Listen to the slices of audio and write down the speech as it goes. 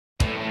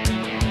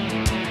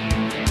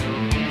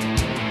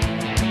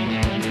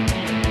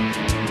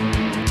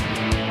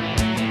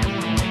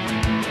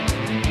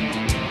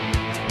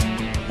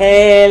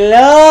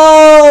Hello,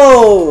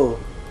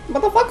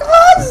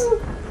 motherfuckers,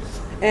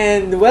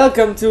 and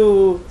welcome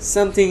to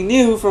something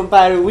new from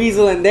Pirate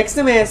Weasel and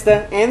Dexter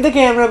Master and the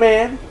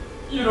cameraman.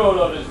 You don't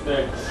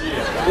understand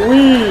shit.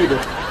 Weed.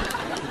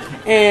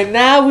 And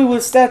now we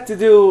will start to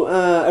do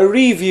a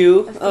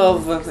review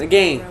of a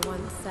game.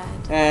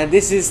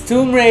 This is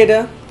Tomb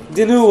Raider,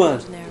 the new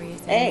one.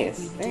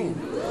 Yes, damn.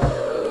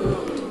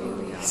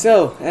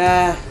 So,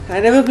 I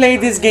never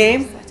played this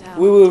game.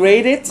 We will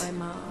rate it,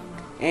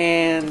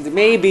 and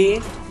maybe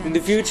in the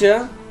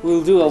future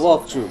we'll do a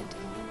walkthrough.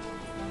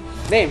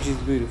 Damn, she's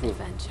beautiful.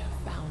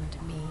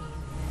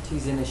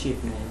 She's in a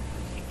ship, man.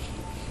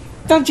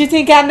 Don't you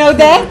think I know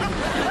that?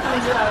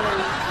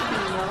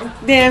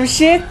 Damn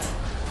shit.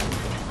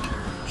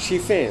 She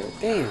fell.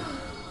 Damn.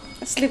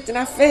 I slipped and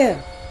I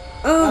fell.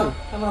 I'm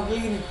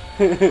bleeding.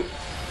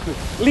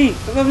 Lee,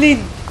 I'm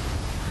bleeding.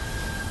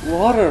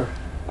 Water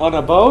on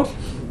a boat?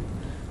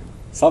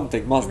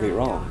 Something must be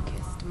wrong.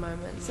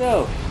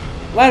 So,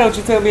 why don't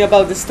you tell me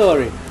about the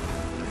story?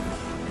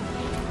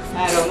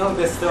 I don't know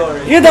the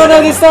story. You don't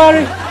know the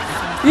story?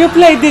 You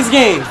played this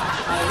game.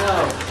 I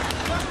know.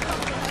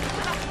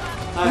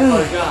 I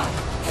forgot.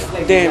 I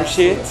played Damn it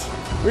shit.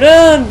 yesterday.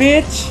 Run,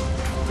 bitch.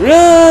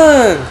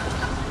 Run.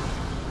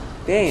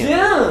 Damn.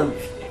 Jump!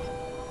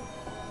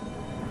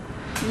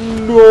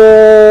 No.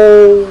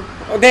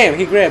 Oh damn,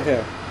 he grabbed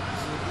her.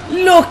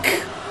 Look.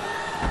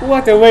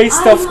 What a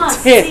waste of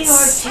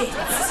tits.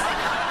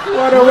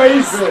 What a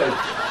waste.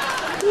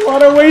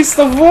 What a waste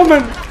of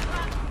woman.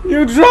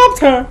 You dropped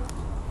her.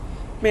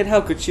 Man,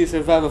 how could she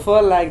survive a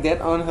fall like that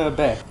on her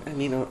back? I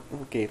mean,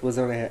 okay, it was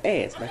on her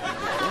ass. But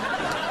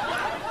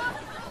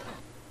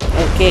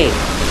okay.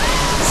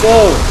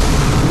 So.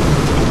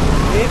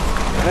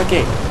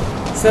 Okay.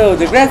 So,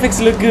 the graphics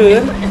look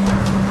good.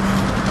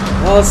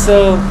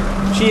 Also,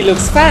 she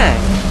looks fine.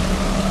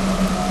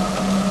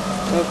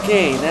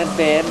 Okay, not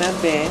bad,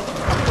 not bad.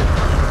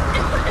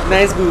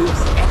 Nice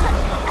boobs.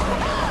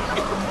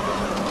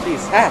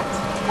 She's hot.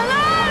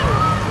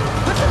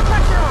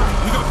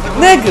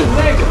 Nigga!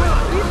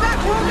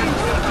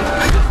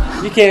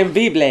 You can't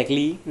be black,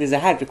 Lee. There's a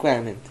height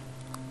requirement.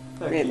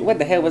 Man, what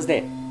the hell was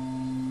that?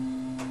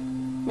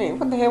 Man,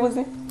 what the hell was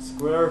that?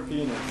 Square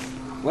penis.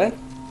 What?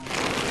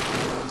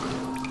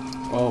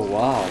 Oh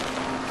wow.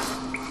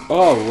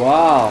 Oh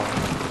wow.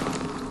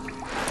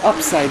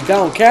 Upside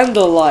down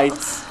candle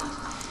lights.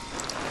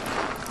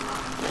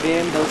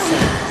 Damn those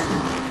sounds.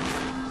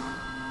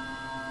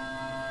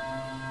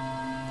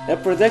 A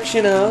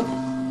production of...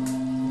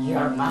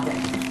 Your mother.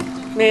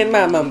 Man,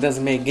 my mom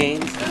doesn't make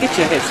games. Get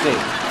your head straight.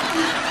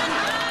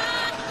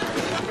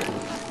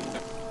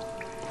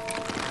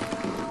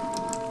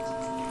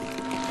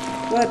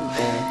 What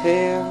the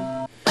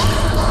hell?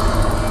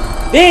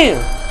 Damn!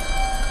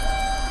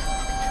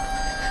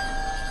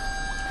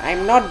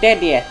 I'm not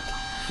dead yet.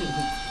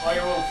 I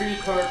will feed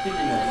her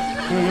penis.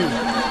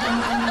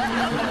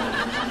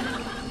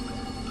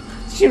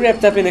 She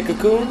wrapped up in a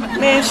cocoon.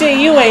 Man, shit,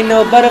 you ain't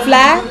no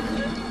butterfly.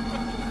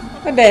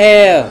 What the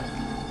hell?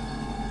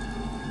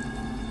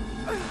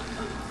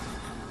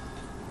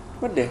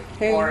 What the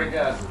hell?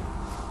 Orgasm.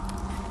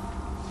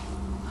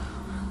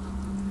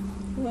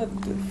 What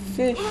the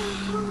fish?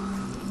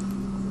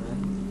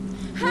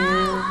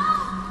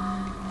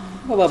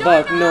 How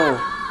about no?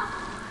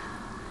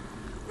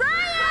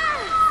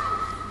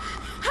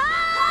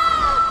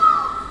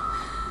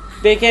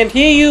 They can't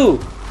hear you.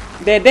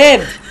 They're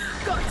dead.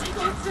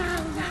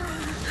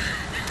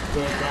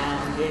 Get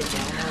down, get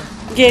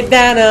down. Get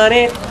down on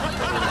it.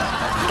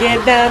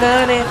 Get down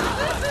on it.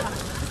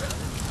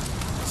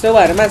 So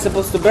what? Am I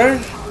supposed to burn?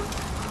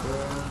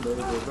 Burn,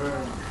 baby,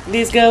 burn.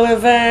 Disco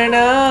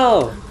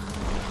Inferno.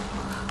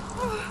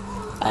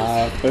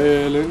 I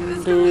fell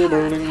into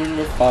burning in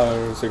the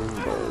fire, sing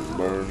burn,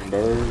 burn,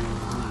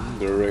 burn,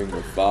 the ring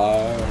of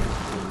fire,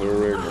 the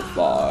ring of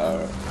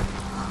fire.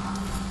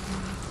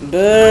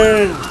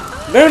 Burn!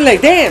 Burn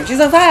like damn! She's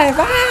on fire!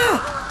 Fire!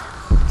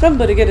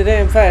 Somebody get a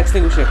damn fire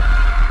extinguisher.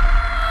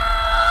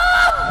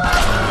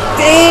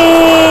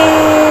 Damn!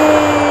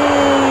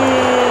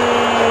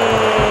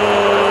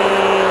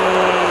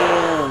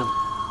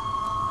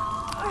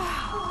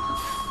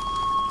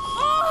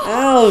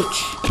 Ouch!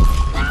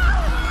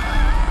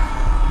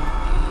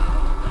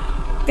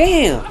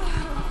 Damn!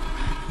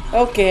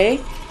 Okay,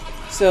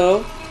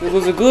 so it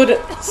was a good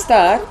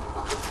start.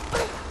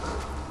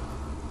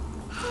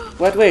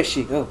 What way is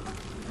she? Oh.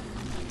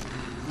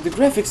 The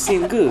graphics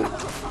seem good.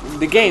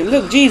 The game.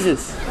 Look,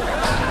 Jesus!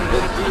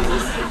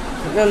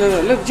 No,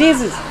 look,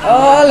 Jesus!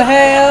 All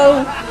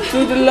hail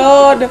to the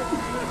Lord!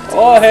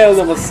 All hail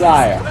the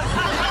Messiah!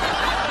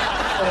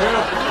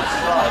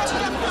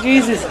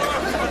 Jesus!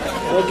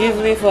 Forgive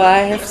me for I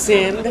have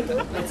sinned.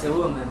 That's a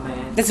woman,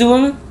 man. That's a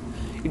woman?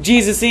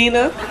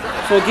 Jesusina,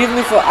 forgive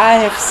me for I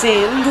have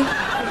sinned.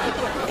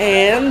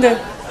 And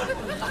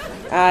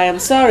I am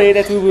sorry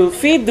that we will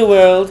feed the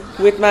world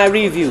with my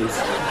reviews.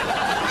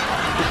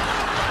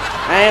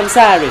 I am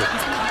sorry.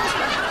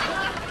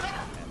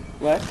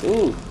 What?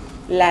 Ooh.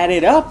 Light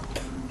it up.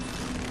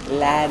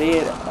 Light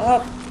it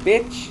up,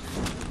 bitch.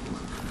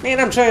 Man,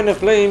 I'm trying to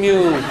flame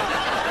you.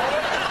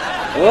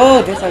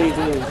 Oh, that's how you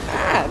do it.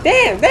 Ah,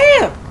 damn,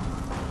 damn.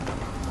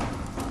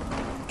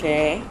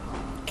 Okay.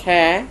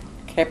 Okay.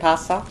 ¿Qué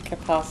pasa? ¿Qué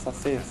pasa?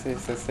 Sí, sí,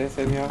 sí, sí,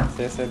 señor.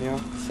 Sí, señor.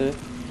 Sí.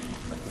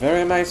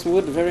 Very nice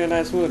wood, very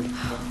nice wood.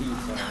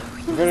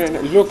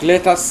 Look,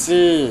 let us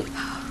see.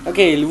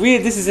 Okay,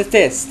 this is a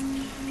test.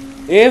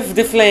 If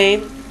the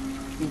flame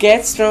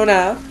gets thrown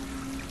out,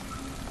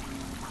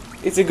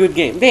 it's a good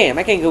game. Damn,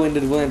 I can't go into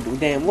the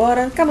damn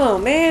water. Come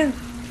on, man.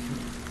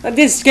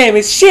 This game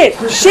is shit.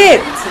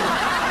 Shit. This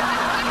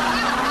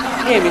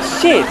game is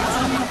shit.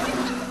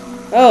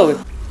 Oh,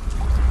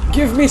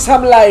 give me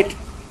some light.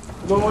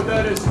 No,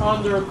 that is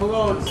under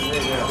clothes.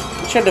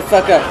 Shut the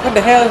fuck up. What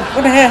the hell?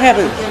 What the hell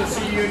happened? I can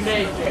see you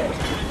naked.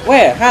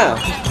 Where? How?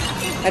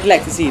 I'd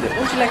like to see that.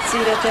 Would you like to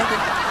see that, Jackie?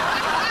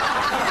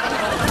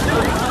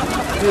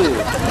 Good.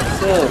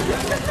 So,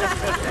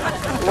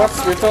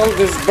 what's with all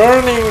this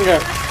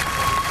burning?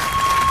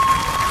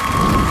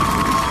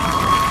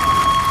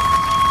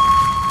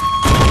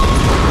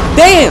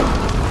 Damn!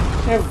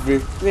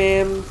 Every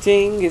damn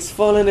thing is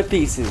falling to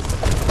pieces.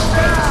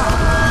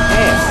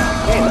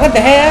 Damn. What the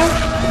hell?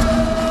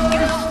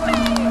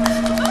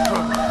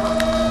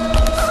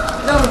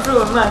 Don't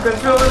throw my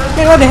controller.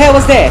 Man, what the hell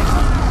was that?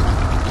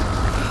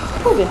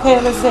 What the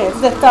hell is that?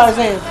 Is that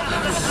Tarzan?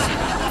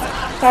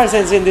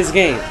 Tarzan's in this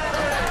game.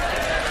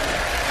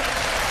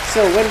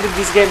 So when did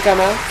this game come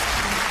out?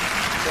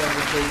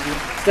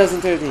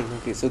 2013.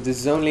 Okay, so this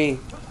is only...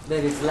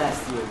 That is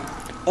last year.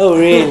 Oh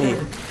really?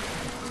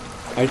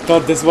 I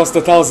thought this was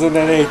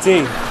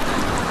 2018.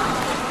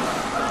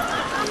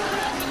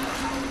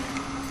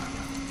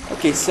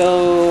 Okay,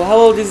 so how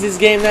old is this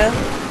game now?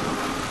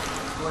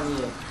 1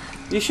 year.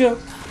 You sure?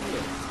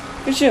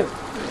 You sure?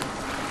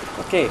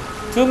 Okay,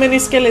 too many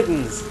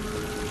skeletons.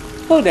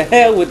 Who the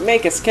hell would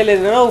make a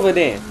skeleton over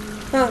there?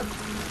 Huh?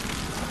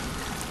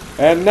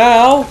 And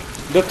now,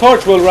 the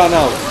torch will run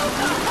out.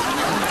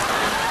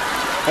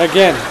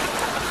 Again.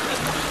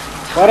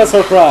 What a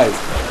surprise.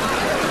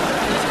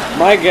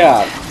 My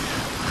god.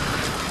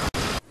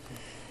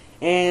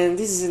 And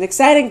this is an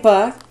exciting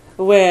part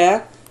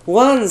where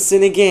once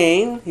in a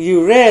game,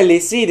 you rarely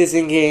see this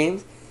in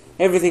games,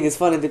 everything is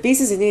falling to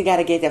pieces and you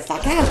gotta get the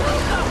fuck out.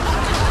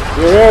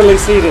 You rarely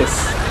see this.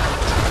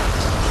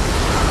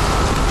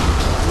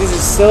 This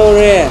is so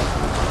rare.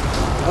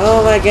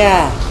 Oh my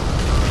god.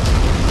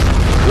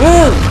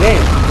 Whoa,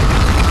 damn.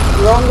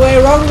 Wrong way,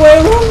 wrong way,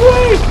 wrong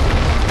way.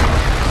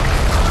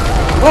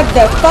 What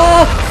the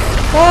fuck?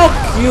 Fuck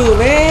you,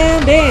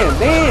 man. Damn,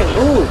 damn.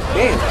 Ooh,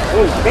 damn.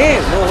 Oh,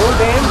 damn. No,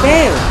 damn,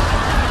 damn.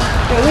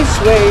 Yeah, which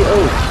way?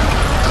 Oh.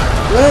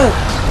 Run.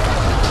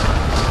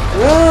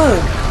 Run.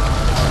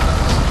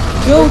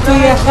 Go to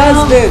your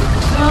husband.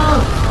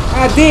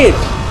 I did.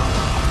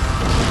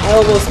 I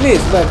almost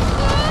missed, but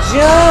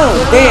jump.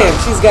 Damn,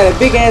 she's got a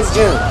big ass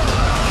jump.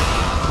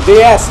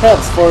 The ass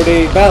helps for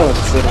the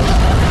balance, you know.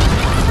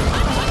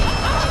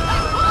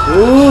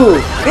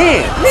 Ooh,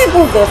 damn. Man,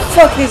 who the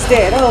fuck is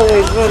that?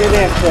 Always running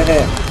after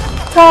her.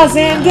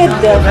 Tarzan, get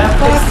the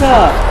fuck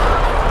up.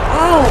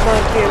 Ow, my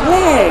damn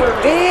leg.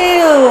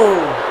 Damn.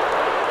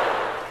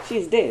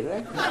 She's dead,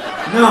 right?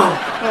 No.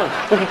 Oh,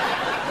 okay.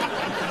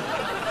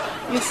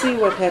 You see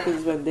what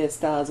happens when there's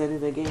Tarzan in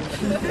the game?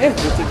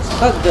 Everything's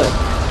fucked up.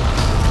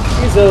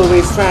 He's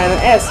always trying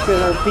to ask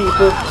on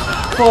people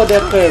for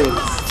their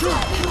parents.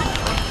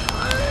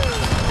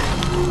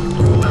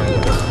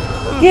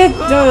 Get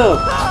them!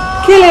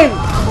 Kill him!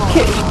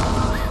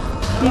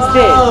 He's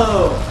dead.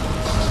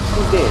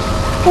 He's dead.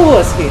 Who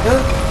was he,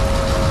 huh?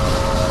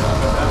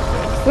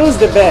 Who's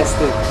the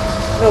bastard?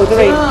 No,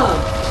 there ain't.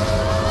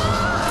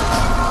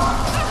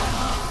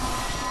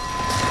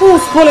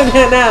 Who's pulling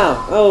her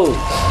now? Oh,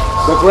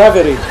 the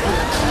gravity.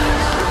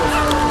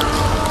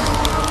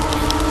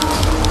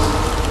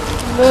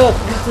 Look.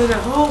 To the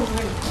hole.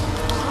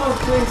 Oh,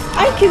 please.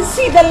 I can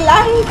see the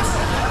light.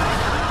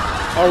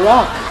 A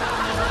rock.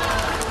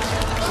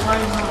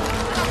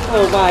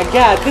 Oh my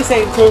god, this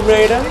ain't Tomb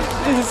Raider.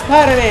 This is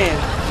Spider-Man.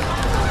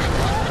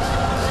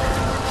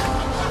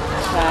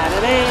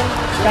 Spider-Man,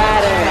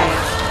 Spider-Man.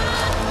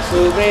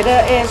 Tomb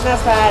Raider is not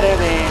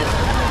Spider-Man.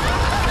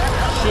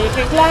 She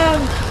can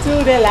climb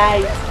to the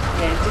light.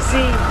 Can't you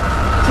see?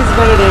 She's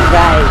burning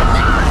bright.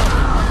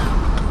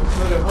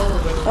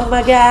 Oh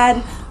my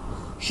god.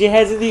 She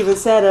hasn't even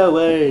said a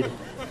word.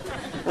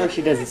 Oh,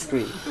 she doesn't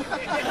scream.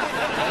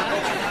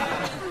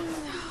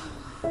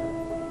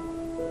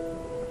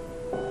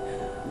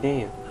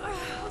 Damn.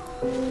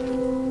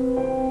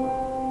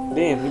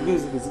 Damn, the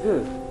music is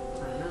good.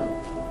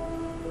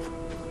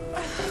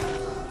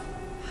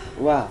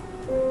 Wow.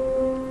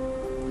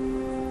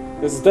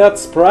 Is that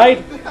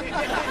Sprite?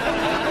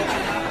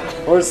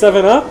 Or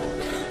 7-Up?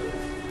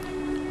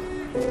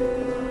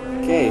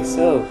 Okay,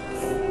 so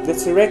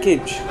that's the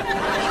wreckage.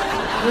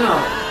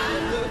 No.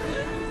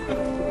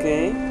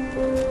 Okay.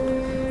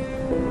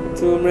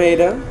 Tomb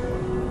Raider.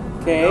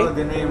 Okay. Know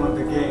the name of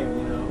the game,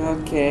 you know.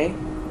 Okay.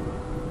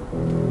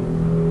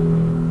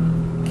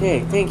 Okay,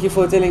 thank you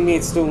for telling me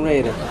it's Tomb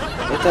Raider.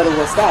 I thought it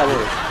was Star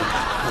Wars.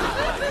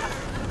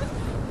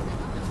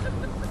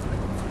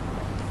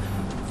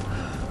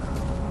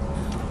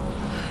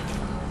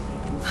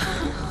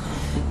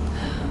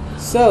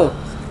 So,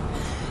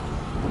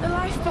 The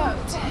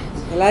lifeboat.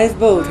 the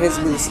lifeboat has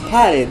been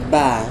spotted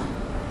by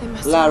They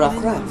must Lara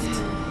have been-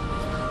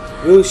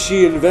 Croft. Will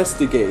she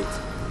investigate?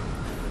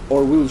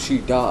 Or will she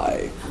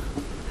die?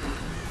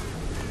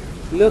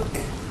 Look,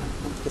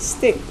 a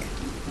stick.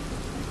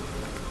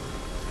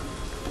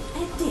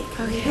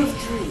 Okay.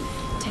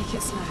 Take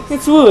it slow.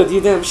 It's wood, you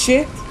damn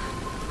shit.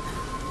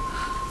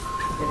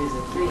 It is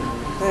a tree,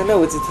 man. I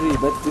know it's a tree,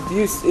 but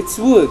it's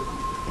wood.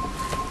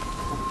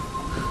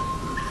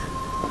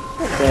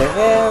 What the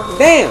hell?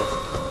 Damn!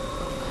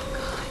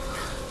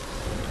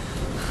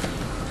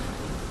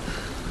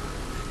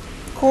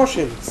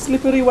 Caution,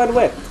 slippery when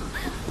wet.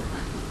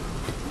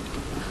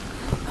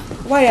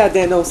 Why are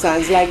there no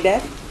signs like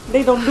that?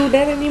 They don't do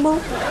that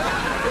anymore?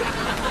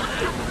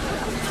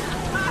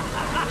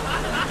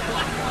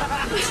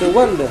 It's a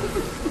wonder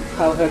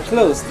how her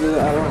clothes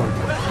are on.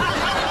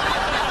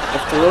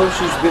 After all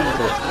she's been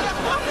through.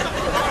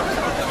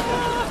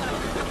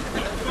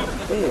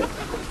 Damn.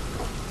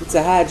 It's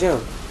a high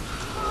jump.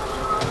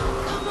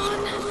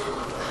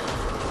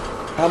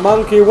 A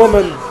monkey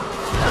woman.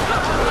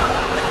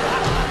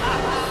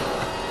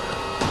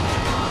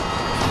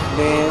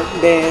 Damn.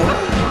 Damn!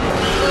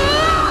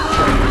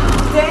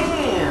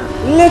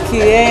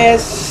 Lucky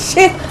ass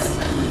shit.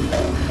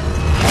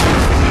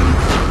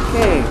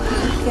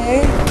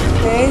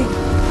 Okay.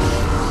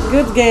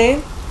 Good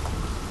game.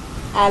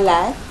 I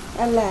like.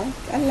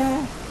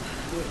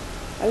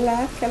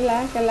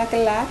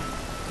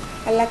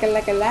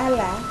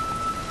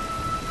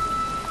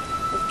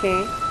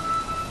 Okay.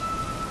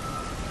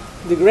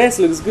 The grass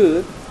looks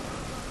good,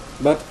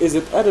 but is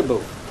it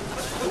edible?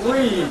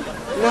 Weed!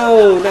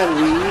 No, not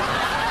weed.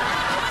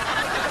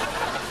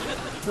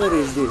 What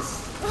is this?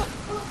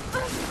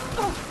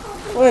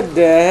 What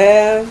the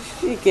hell?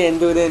 She can't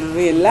do that in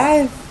real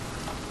life.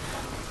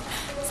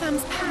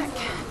 Sam's pack.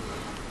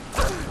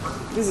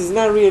 This is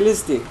not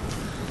realistic.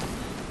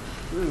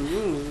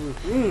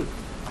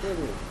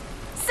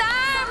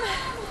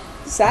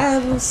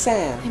 Sam!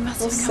 Sam. They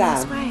must Who's have come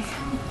this Sam? way.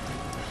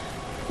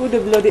 Who the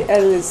bloody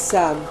hell is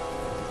Sam?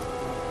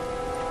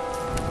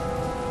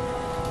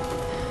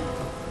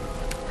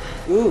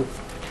 Ooh,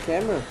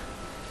 camera.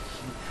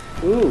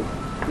 Ooh,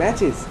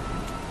 matches.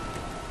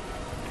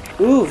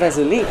 Ooh,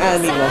 Vaseline. I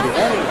mean, what the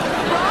hell?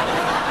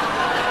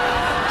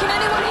 Can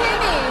anyone hear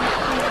me?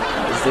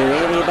 Is there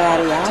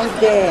anybody out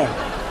there?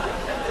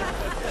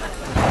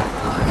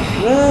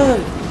 Run!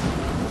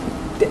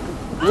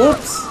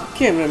 Whoops!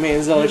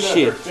 Cameraman's all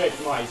shit.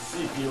 Take my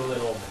seat, you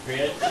little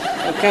bitch.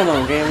 Oh, come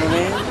on,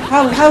 cameraman.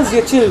 How's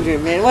your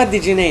children, man? What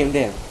did you name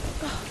them?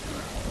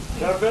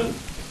 Kevin,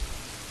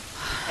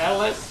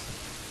 Alice,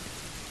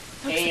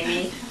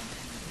 Amy.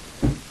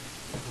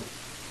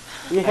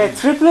 You had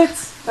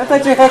triplets? I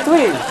thought you had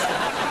twins.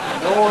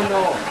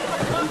 No,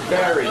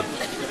 Barry.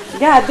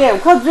 Goddamn,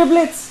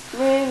 quadruplets?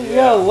 Man,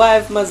 your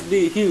wife must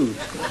be huge.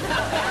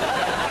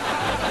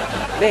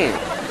 Damn,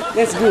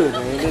 that's good,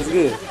 man. That's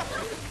good.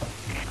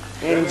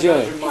 Enjoy.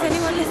 Is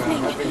anyone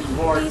listening?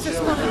 Please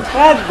respond.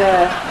 What the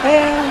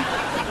hell?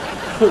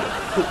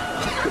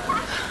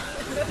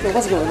 No,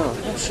 what's going on?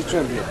 Oh, she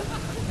trembling.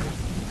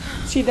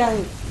 She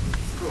dying.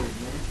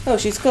 Oh,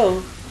 she's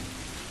cold.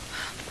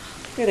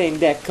 It ain't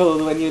that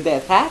cold when you're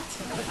that hot.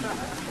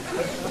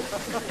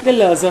 The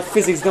laws of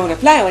physics don't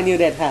apply when you're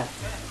that hot.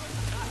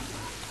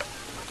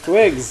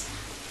 Twigs.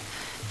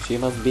 She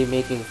must be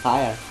making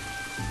fire.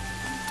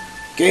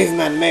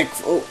 Caveman make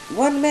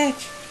one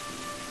match.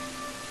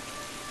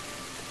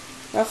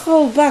 A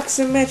whole box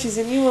of matches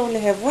and you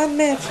only have one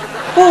match?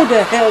 Who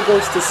the hell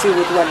goes to sea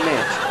with one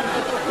match?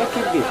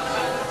 Lucky bitch.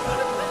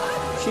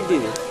 She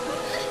did it.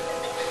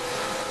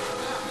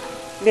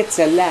 That's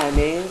a lie,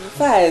 man.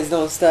 Fires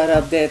don't start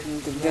up that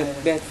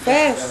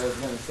fast.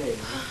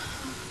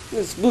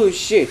 That's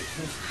bullshit.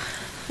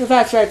 If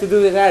I tried to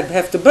do that, I'd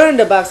have to burn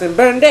the box and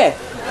burn that.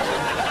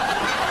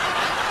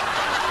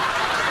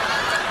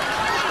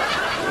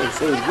 They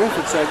say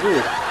graphics are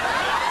good.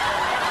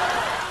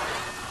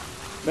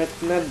 But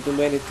not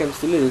when it comes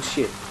to little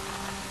shit.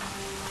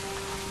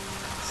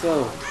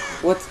 So,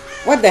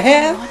 what the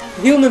hell?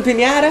 Human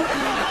pinata?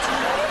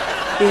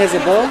 He has a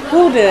bow?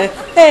 Who the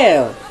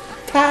hell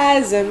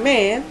ties a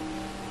man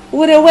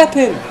with a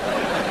weapon?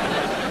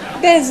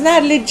 That's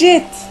not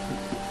legit.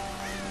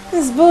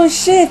 That's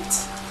bullshit.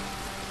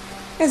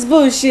 That's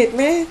bullshit,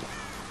 man.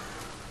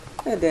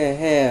 What the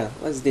hell?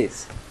 What's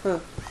this? Huh?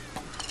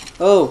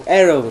 Oh,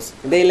 arrows.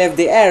 They left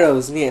the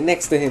arrows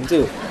next to him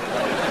too.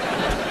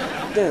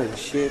 Dumb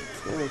shit.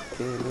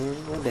 Okay, man.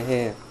 What the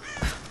hell?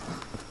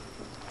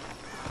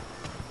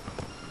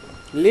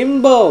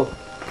 Limbo.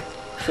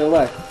 So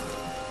what?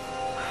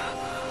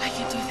 I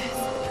can do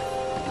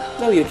this.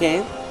 No, you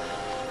can't.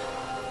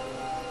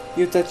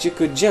 You thought you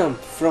could jump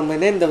from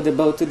an end of the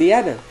boat to the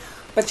other.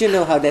 But you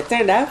know how that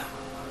turned out.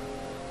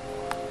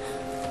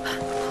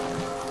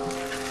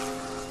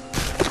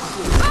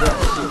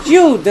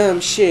 You dumb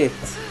shit.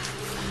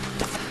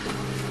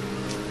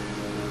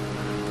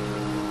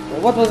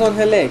 What was on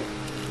her leg?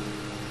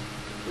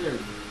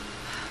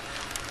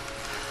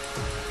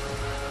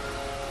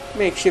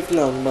 Makeshift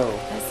longbow.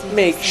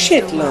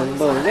 Makeshift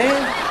longbow,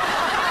 man.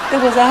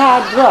 It was a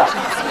hard drop.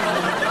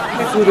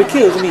 That would have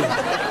killed me.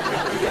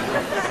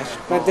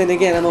 But then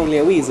again, I'm only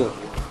a weasel.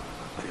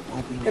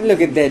 And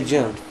look at that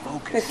jump.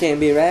 That can't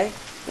be right.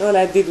 All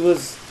I did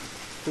was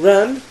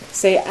run,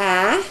 say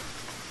ah,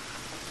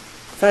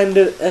 find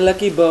a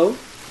lucky bow,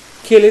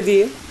 kill a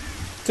deer,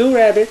 2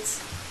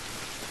 rabbits,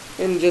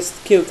 and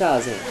just kill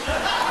Tarzan.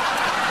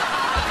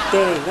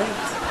 Dang,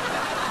 right?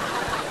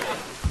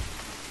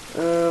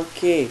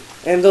 Okay,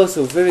 and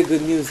also very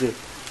good music.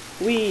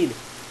 Weed.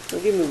 Oh,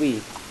 give me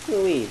weed. Give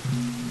me weed.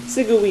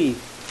 Cigar weed.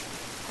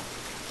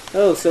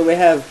 Oh, so we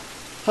have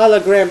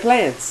hologram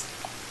plants.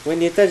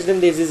 When you touch them,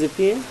 they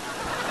disappear.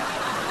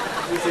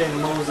 You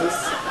saying Moses?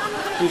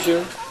 You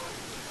sure?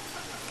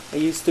 I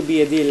used to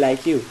be a deer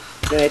like you.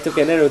 Then I took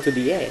an arrow to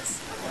the ass.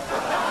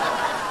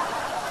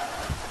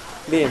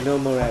 There, no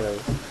more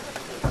arrows.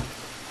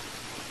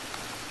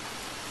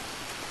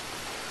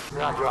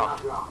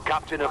 Radrock,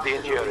 captain of the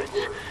Endurance.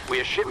 We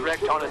are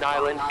shipwrecked on an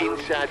island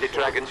inside the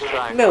Dragon's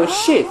Triangle. No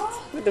shit.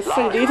 What the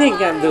fuck do you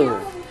think I'm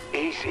doing?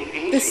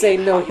 Easy. This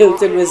ain't no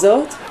Hilton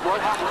resort. What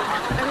happened?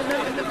 I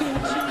remember the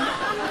beach.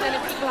 Then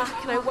it was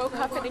black and I woke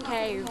up in a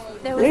cave.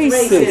 There was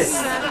Racist.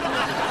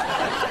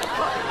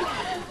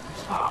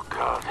 Oh,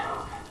 God.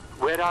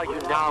 Where are you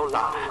now,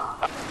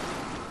 lad?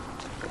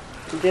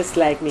 Just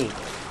like me.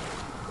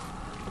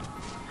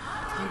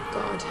 Oh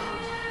God.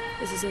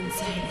 This is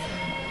insane.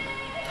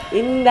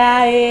 In the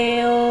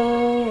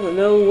hell,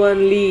 no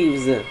one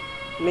leaves.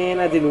 Man,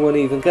 I didn't want to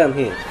even come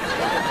here.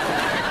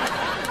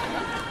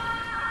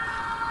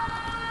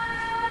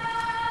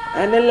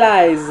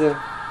 Analyze.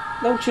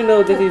 Don't you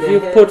know that if you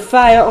put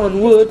fire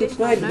on wood, it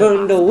might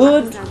burn the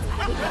wood?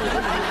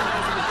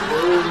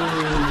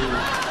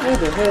 Where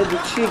the hell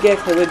did she get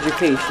her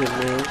education,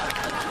 man?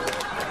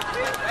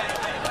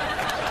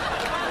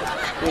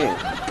 Yeah.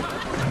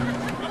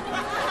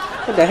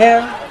 What the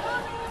hell?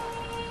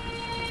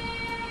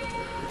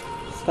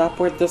 Stop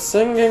with the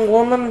singing,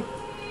 woman.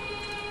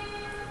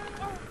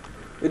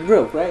 It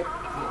broke, right?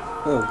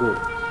 Oh, good.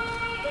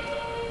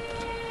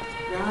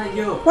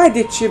 Why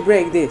did she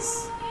break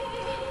this?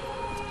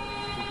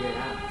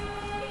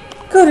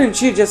 Couldn't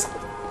she just...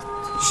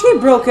 She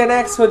broke an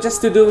axe for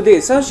just to do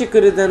this. All she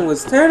could have done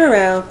was turn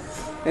around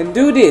and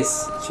do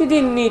this. She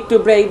didn't need to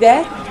break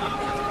that.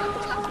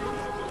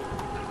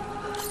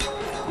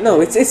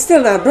 No, it's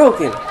still not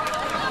broken.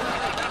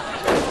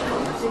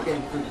 She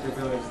can put the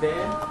doors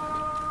there.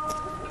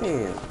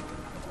 Damn.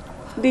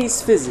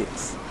 These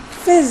physics.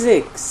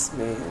 Physics,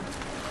 man.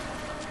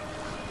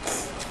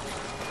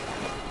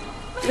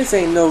 This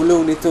ain't no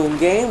Looney Tune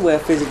game where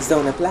physics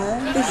don't apply.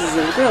 This is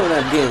a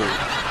grown-up game.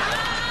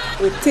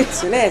 With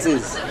tits and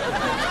asses.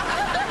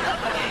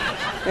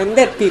 And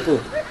dead people.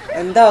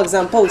 And dogs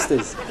on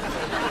posters.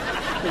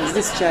 Is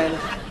this China?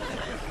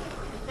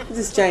 Is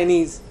this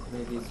Chinese?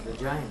 Maybe it's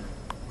vagina.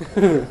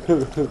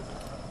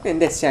 And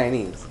that's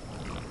Chinese.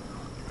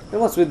 And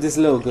what's with this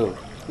logo?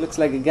 Looks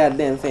like a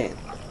goddamn fan.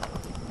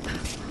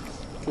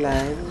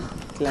 Climb,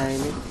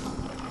 climbing.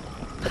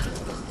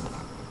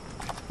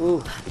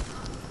 Ooh.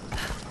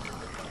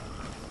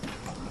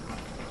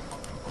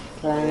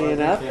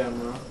 Climbing up,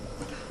 Camera.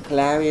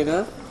 climbing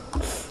up.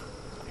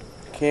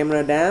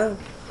 Camera down.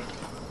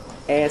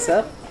 Ass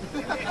up.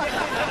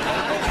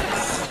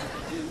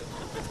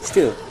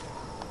 Still,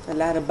 a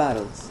lot of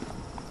bottles.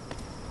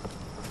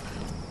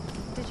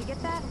 Did you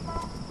get that?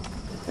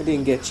 I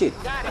didn't get shit.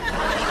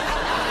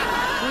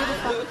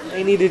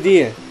 I need a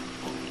deer.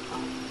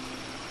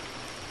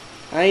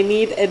 I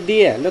need a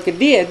deer. Look, a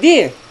deer,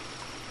 deer.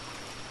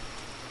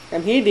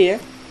 Come here, deer.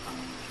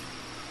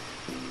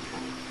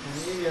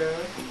 Here.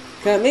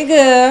 Come here,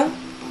 girl.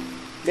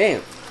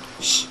 Damn.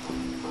 Shh.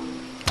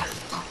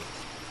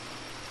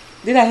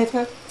 Did I hit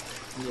her?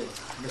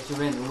 Yes, but she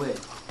ran away.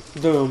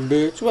 Dumb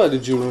bitch. Why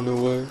did you run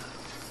away?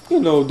 You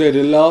know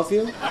daddy love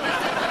you.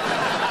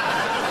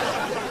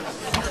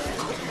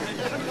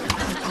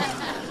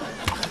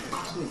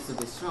 She needs to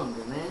be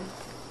stronger, man.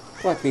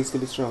 What needs to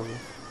be stronger?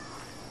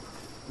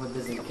 What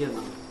doesn't kill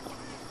you?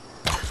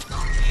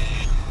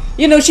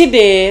 You know she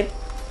did.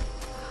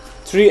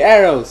 3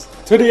 arrows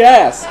to the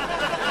ass.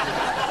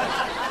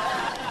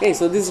 Okay,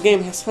 so this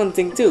game has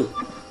hunting too.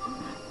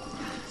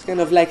 It's kind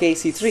of like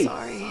AC3.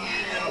 Sorry.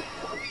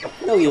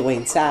 No, you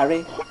ain't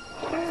sorry.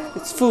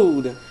 It's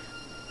food.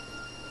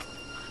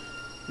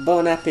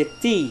 Bon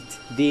appetit,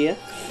 dear.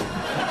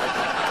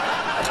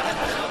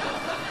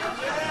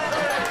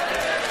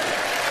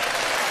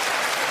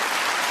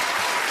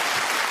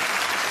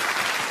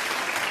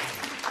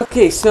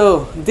 Okay,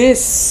 so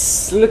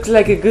this looks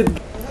like a good...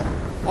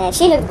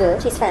 she looked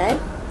good, she's fine.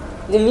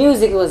 The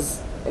music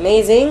was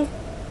amazing.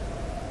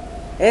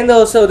 And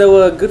also there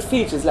were good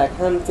features like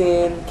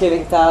hunting,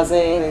 killing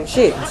Tarzan and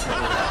shit.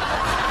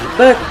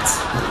 But,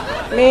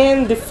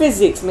 man, the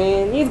physics,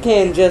 man, you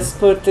can't just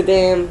put the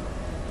damn...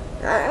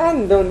 I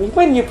don't...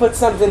 When you put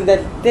something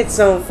that's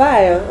on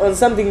fire on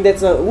something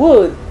that's on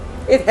wood,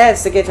 it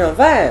has to get on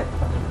fire.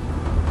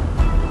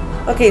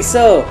 Okay,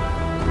 so...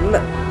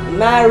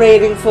 my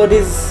rating for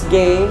this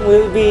game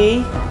will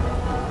be,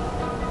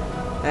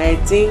 I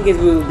think it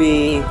will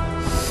be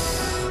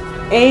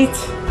 8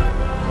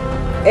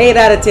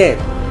 out of 10.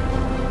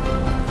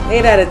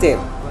 8 out of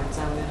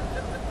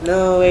 10.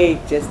 No, 8,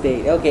 just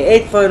 8. Okay,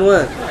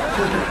 8.1.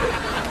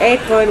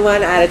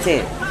 8.1 out of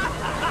 10.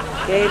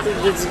 Okay,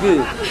 that's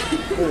good.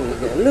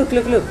 Look,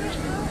 look, look.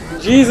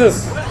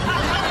 Jesus.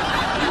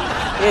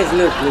 Yes,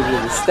 look, look,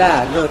 look.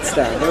 Star, not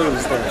star, no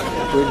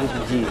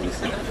star.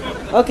 Jesus.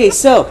 Okay,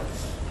 so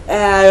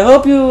I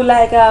hope you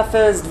like our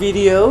first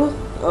video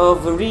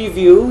of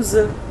reviews.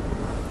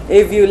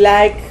 If you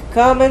like,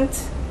 comment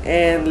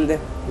and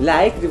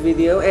like the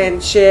video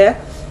and share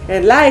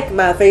and like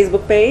my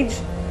Facebook page.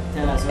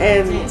 Tell us what you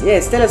And think.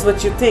 yes, tell us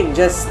what you think.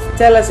 Just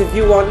tell us if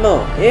you want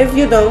more. If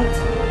you don't,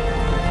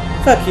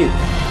 fuck you.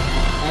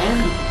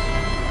 And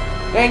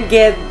And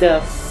get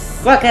the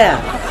fuck out.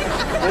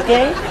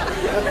 Okay?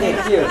 Okay,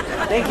 thank you.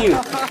 Thank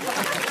you.